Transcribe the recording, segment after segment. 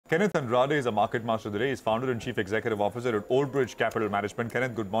Kenneth Andrade is a market master today. He's founder and chief executive officer at Old Bridge Capital Management.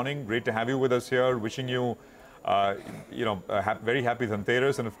 Kenneth, good morning. Great to have you with us here. Wishing you, very happy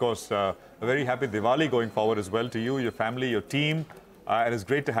Dhanteras and, of course, a very happy Diwali going forward as well to you, your family, your team. And it's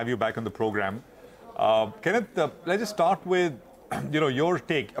great to have you back on the program. Kenneth, let's just start with, your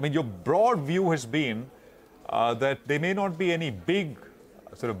take. I mean, your broad view has been that there may not be any big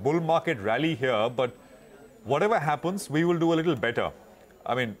sort of bull market rally here, but whatever happens, we will do a little better.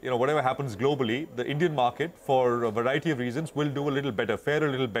 I mean, whatever happens globally, the Indian market, for a variety of reasons, will do a little better, fare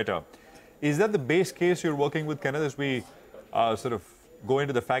a little better. Is that the base case you're working with, Kenneth, as we sort of go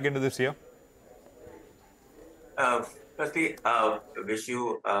into the fag end of this year? Firstly, wish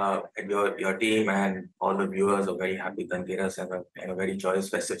you and your team and all the viewers a very happy Dhanteras and a very joyous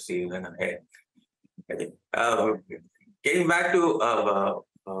festive season ahead. Getting back to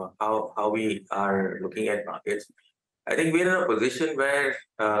how we are looking at markets, I think we're in a position where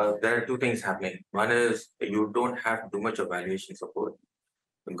there are two things happening. One is you don't have too much of valuation support.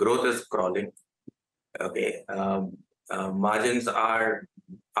 Growth is crawling. Okay, margins are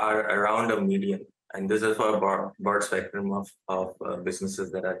around a median, and this is for a broad spectrum of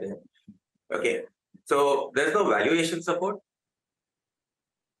businesses that are there. Okay, so there's no valuation support.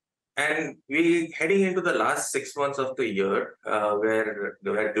 And we're heading into the last 6 months of the year where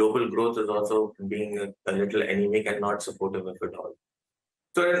global growth is also being a little anemic and not supportive of it all.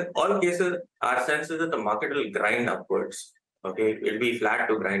 So in all cases, our sense is that the market will grind upwards. Okay, it'll be flat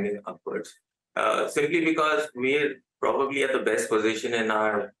to grinding upwards, simply because we're probably at the best position in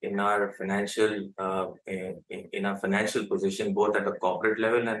our financial position, both at the corporate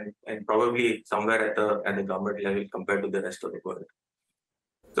level and probably somewhere at the government level compared to the rest of the world.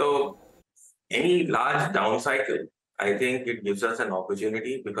 So any large down cycle, I think it gives us an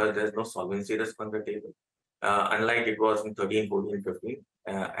opportunity because there's no solvency risk on the table, unlike it was in 13, 14, 15,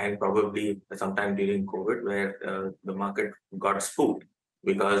 and probably sometime during COVID, where the market got spooked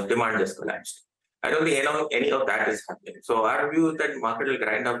because demand just collapsed. I don't think any of that is happening. So our view is that market will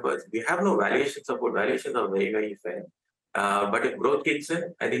grind upwards. We have no valuation support. Valuations are very, very fair. But if growth kicks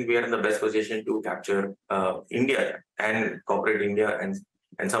in, I think we are in the best position to capture India and corporate India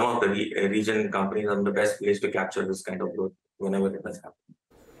and some of the region companies are the best place to capture this kind of growth whenever it does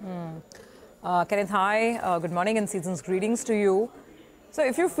happen. Kenneth, hi. Good morning and season's greetings to you. So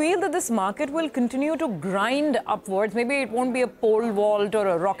if you feel that this market will continue to grind upwards, maybe it won't be a pole vault or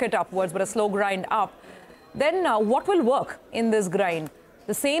a rocket upwards, but a slow grind up, then what will work in this grind?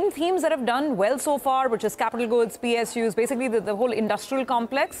 The same themes that have done well so far, which is capital goods, PSUs, basically the whole industrial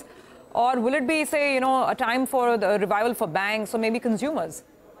complex? Or will it be, say, a time for the revival for banks or maybe consumers?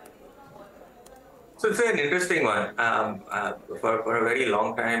 So it's an interesting one. For a very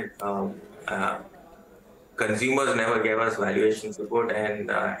long time, consumers never gave us valuation support and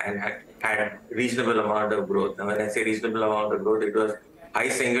had reasonable amount of growth. Now, when I say reasonable amount of growth, it was high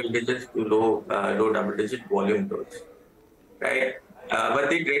single digits to low double digit volume growth, right? But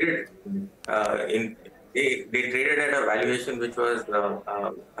they traded They traded at a valuation which was,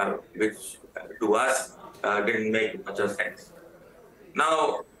 which to us didn't make much of sense.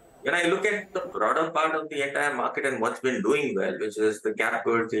 Now, when I look at the broader part of the entire market and what's been doing well, which is the cap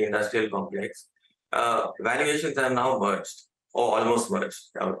goods, the industrial complex, valuations have now merged or almost merged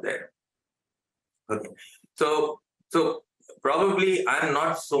out there. Okay, so probably I'm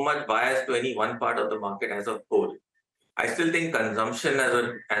not so much biased to any one part of the market as a whole. I still think consumption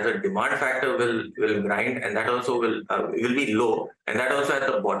as a demand factor will grind, and that also will be low, and that also at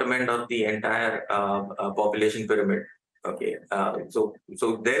the bottom end of the entire population pyramid. Okay, so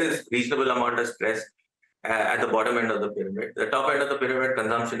there is reasonable amount of stress at the bottom end of the pyramid. The top end of the pyramid,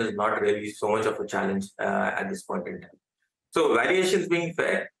 consumption is not really so much of a challenge at this point in time. So valuations being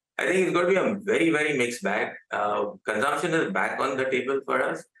fair, I think it's going to be a very, very mixed bag. Consumption is back on the table for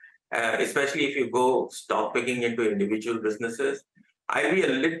us. Especially if you go stock picking into individual businesses, I'll be a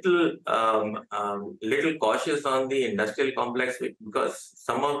little cautious on the industrial complex because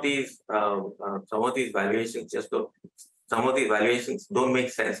some of these valuations don't make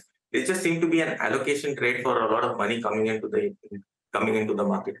sense. They just seem to be an allocation trade for a lot of money coming into the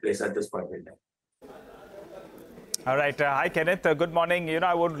marketplace at this point in time. All right. Hi, Kenneth. Good morning.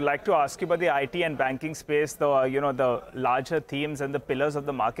 I would like to ask you about the IT and banking space, the larger themes and the pillars of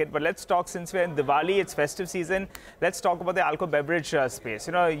the market. But let's talk, since we're in Diwali, it's festive season. Let's talk about the alcohol beverage space.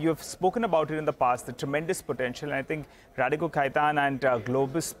 You've spoken about it in the past, the tremendous potential. And I think Radico Khaitan and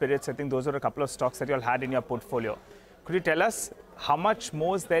Globus Spirits, I think those are a couple of stocks that you all had in your portfolio. Could you tell us how much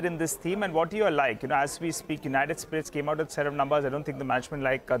more is there in this theme and what do you like? As we speak, United Spirits came out with a set of numbers. I don't think the management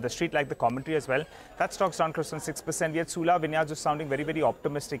the street like the commentary as well. That stock's down close to 6%. Yet Sula Vinayas is sounding very, very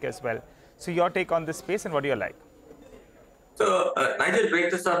optimistic as well. So your take on this space and what do you like? So, Nigel,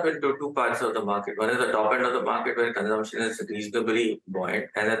 break this up into two parts of the market. One is the top end of the market where consumption is reasonably buoyant,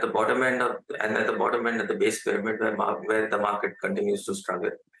 and at the bottom end at the base pyramid where the market continues to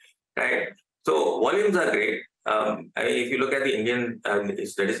struggle. Right. So volumes are great. If you look at the Indian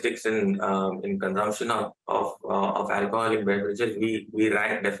statistics in consumption of alcoholic beverages, we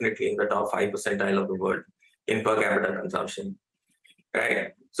rank definitely in the top 5 percentile of the world in per capita consumption.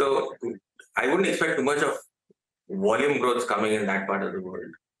 Right. So I wouldn't expect too much of volume growth coming in that part of the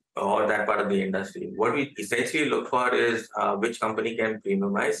world or that part of the industry. What we essentially look for is which company can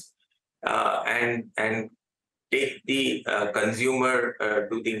premiumize and take the consumer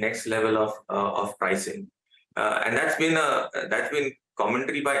to the next level of pricing, and that's been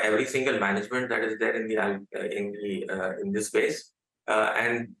commentary by every single management that is there in this space,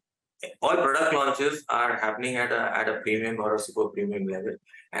 and all product launches are happening at a premium or a super premium level,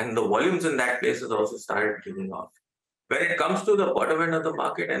 and the volumes in that place has also started kicking off. When it comes to the bottom end of the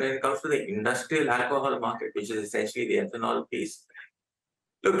market and when it comes to the industrial alcohol market, which is essentially the ethanol piece,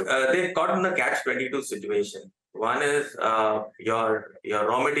 look, they've caught in the catch-22 situation. One is your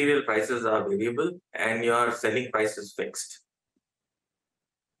raw material prices are variable and your selling price is fixed.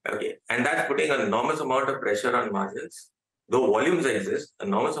 Okay, and that's putting an enormous amount of pressure on margins. Though volumes exist,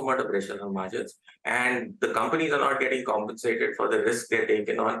 enormous amount of pressure on margins, and the companies are not getting compensated for the risk they're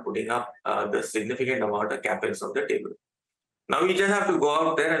taking on putting up the significant amount of capex on the table. Now we just have to go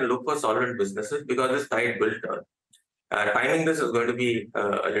out there and look for solvent businesses because this tide will turn. Timing this is going to be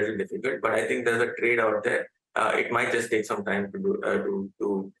a little difficult, but I think there's a trade out there. It might just take some time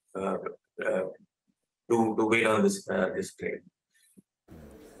to wait on this trade.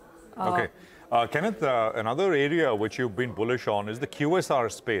 Okay. Kenneth, another area which you've been bullish on is the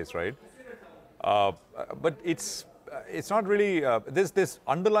QSR space, right? But it's not really, there's this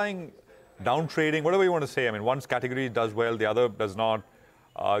underlying down trading, whatever you want to say. I mean, one category does well, the other does not.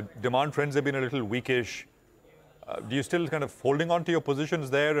 Demand trends have been a little weakish. Do you still kind of holding on to your positions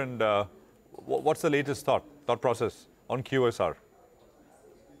there? And what's the latest thought process on QSR?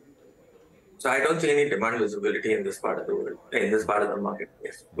 So I don't see any demand visibility in this part of the world, in this part of the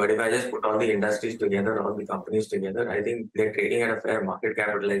marketplace. But if I just put all the industries together, all the companies together, I think they're trading at a fair market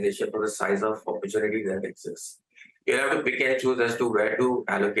capitalization for the size of opportunity that exists. You have to pick and choose as to where to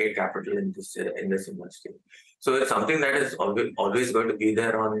allocate capital in this industry. So it's something that is always going to be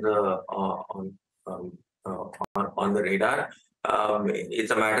there on the radar. It's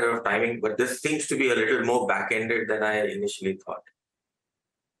a matter of timing, but this seems to be a little more back-ended than I initially thought.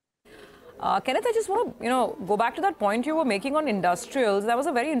 Kenneth, I just want to, go back to that point you were making on industrials. That was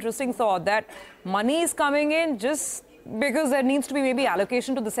a very interesting thought that money is coming in just because there needs to be maybe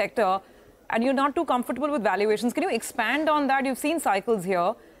allocation to the sector and you're not too comfortable with valuations. Can you expand on that? You've seen cycles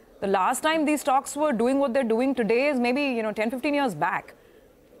here. The last time these stocks were doing what they're doing today is maybe, 10, 15 years back.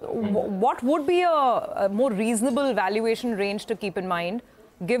 What would be a more reasonable valuation range to keep in mind,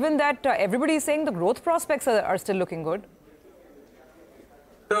 given that everybody is saying the growth prospects are still looking good?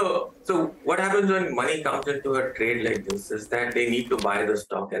 So what happens when money comes into a trade like this is that they need to buy the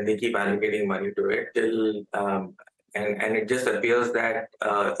stock and they keep allocating money to it till and it just appears that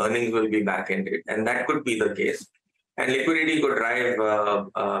earnings will be back-ended, and that could be the case. And liquidity could drive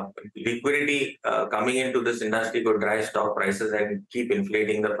coming into this industry could drive stock prices and keep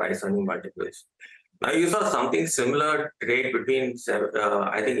inflating the price earning multiples. Now you saw something similar trade between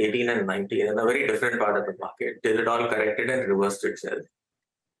I think 18 and 19 in a very different part of the market till it all corrected and reversed itself.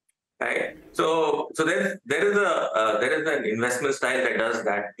 Right. So there is an investment style that does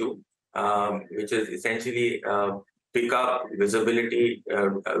that too, which is essentially pick up visibility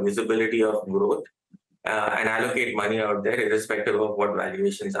of growth and allocate money out there, irrespective of what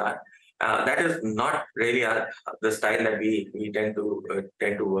valuations are. That is not really the style that we tend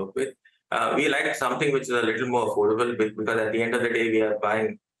to work with. We like something which is a little more affordable because at the end of the day we are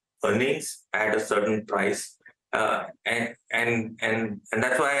buying earnings at a certain price. And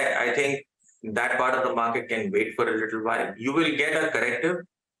that's why I think that part of the market can wait for a little while. You will get a corrective.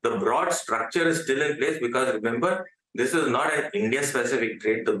 The broad structure is still in place because remember, this is not an India-specific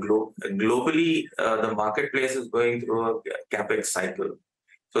trade. Globally, the marketplace is going through a capex cycle.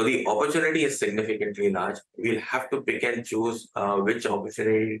 So the opportunity is significantly large. We'll have to pick and choose which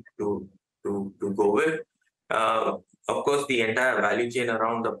opportunity to go with. Of course, the entire value chain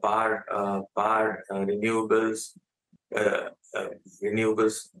around the power, renewables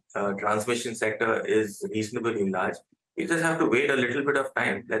transmission sector is reasonably large. You just have to wait a little bit of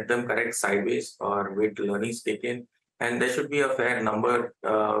time, let them correct sideways or wait till earnings kick in. And there should be a fair number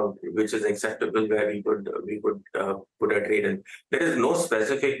which is acceptable where we could put a trade in. There is no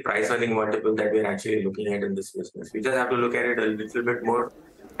specific price earning multiple that we're actually looking at in this business. We just have to look at it a little bit more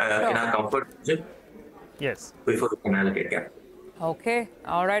in our comfort zone. Yes. Before we can allocate capital. Okay.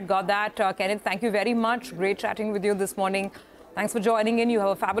 All right. Got that. Kenneth, thank you very much. Great chatting with you this morning. Thanks for joining in. You have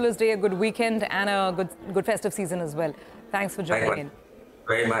a fabulous day, a good weekend, and a good festive season as well. Thanks for joining in.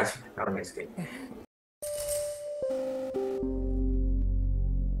 Very much. Have a nice day.